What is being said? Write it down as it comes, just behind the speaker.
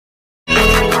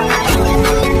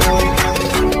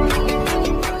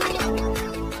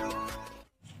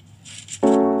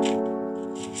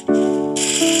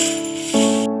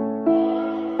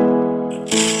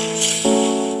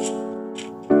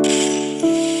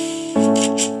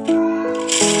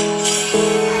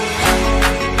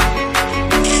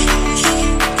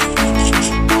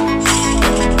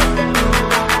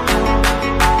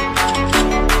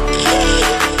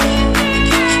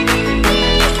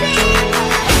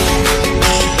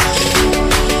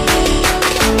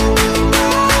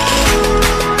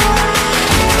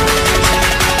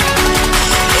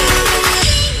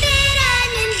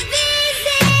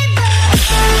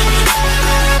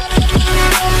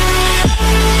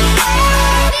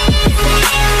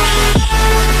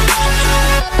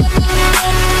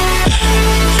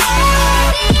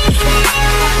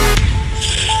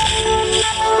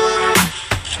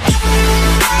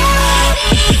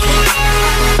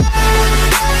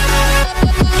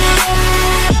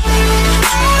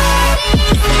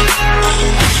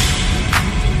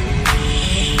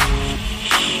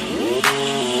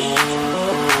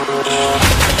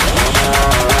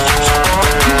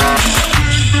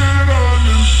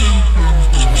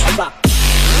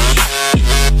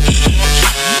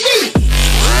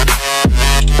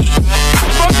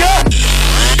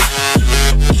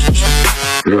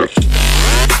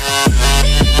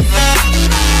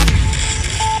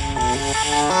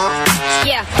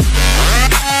Yeah.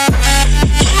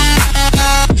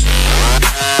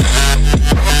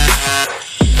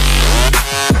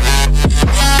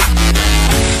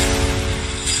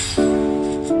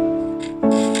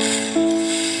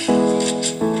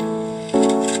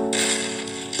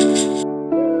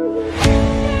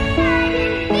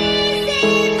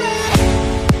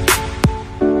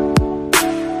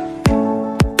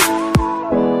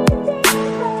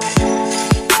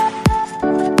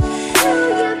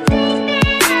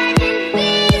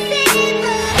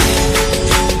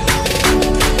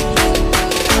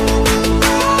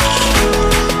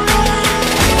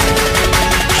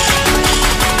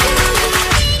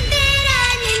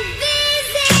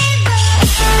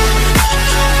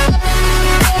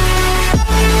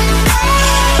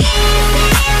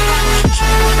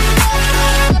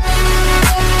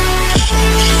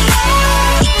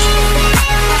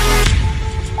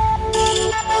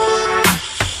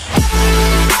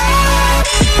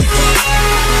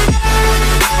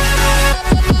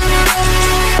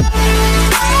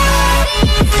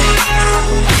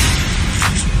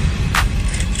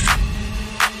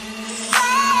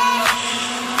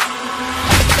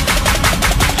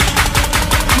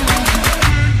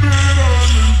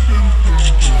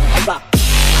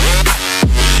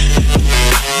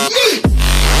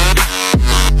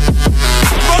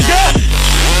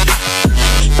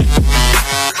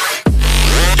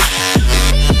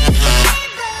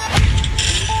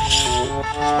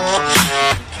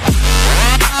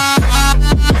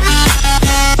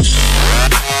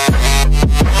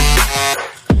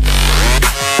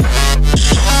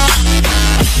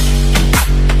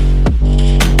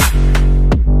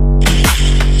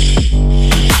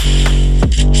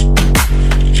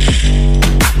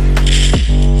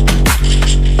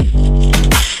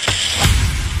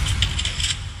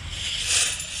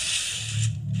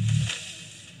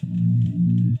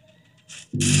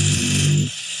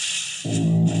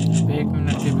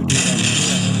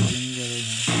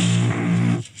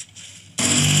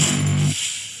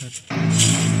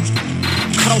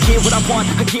 What I want,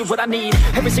 I get what I need.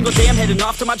 Every single day I'm heading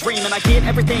off to my dream, and I get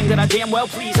everything that I damn well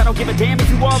please. I don't give a damn if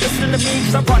you all listening to me,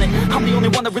 cause I run it. I'm the only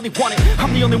one that really want it.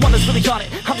 I'm the only one that's really on it.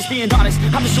 I'm just being honest.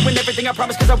 I'm just doing everything I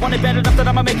promise, cause I want it bad enough that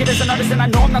I'ma make it as an artist. And I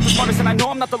know I'm not the smartest, and I know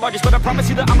I'm not the largest, but I promise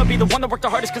you that I'ma be the one that worked the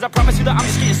hardest, cause I promise you that I'm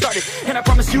just getting started. And I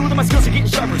promise you that my skills are getting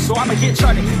sharper, so I'ma get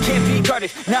charted. Can't be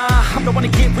guarded, nah, I'm the one to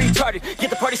get retarded.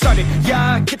 Get the party started,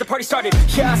 yeah, get the party started.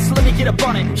 Yeah, so let me get up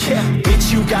on it, yeah.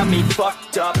 Bitch, you got me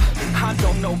fucked up. I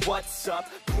don't know what's up.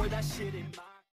 Pour that shit in my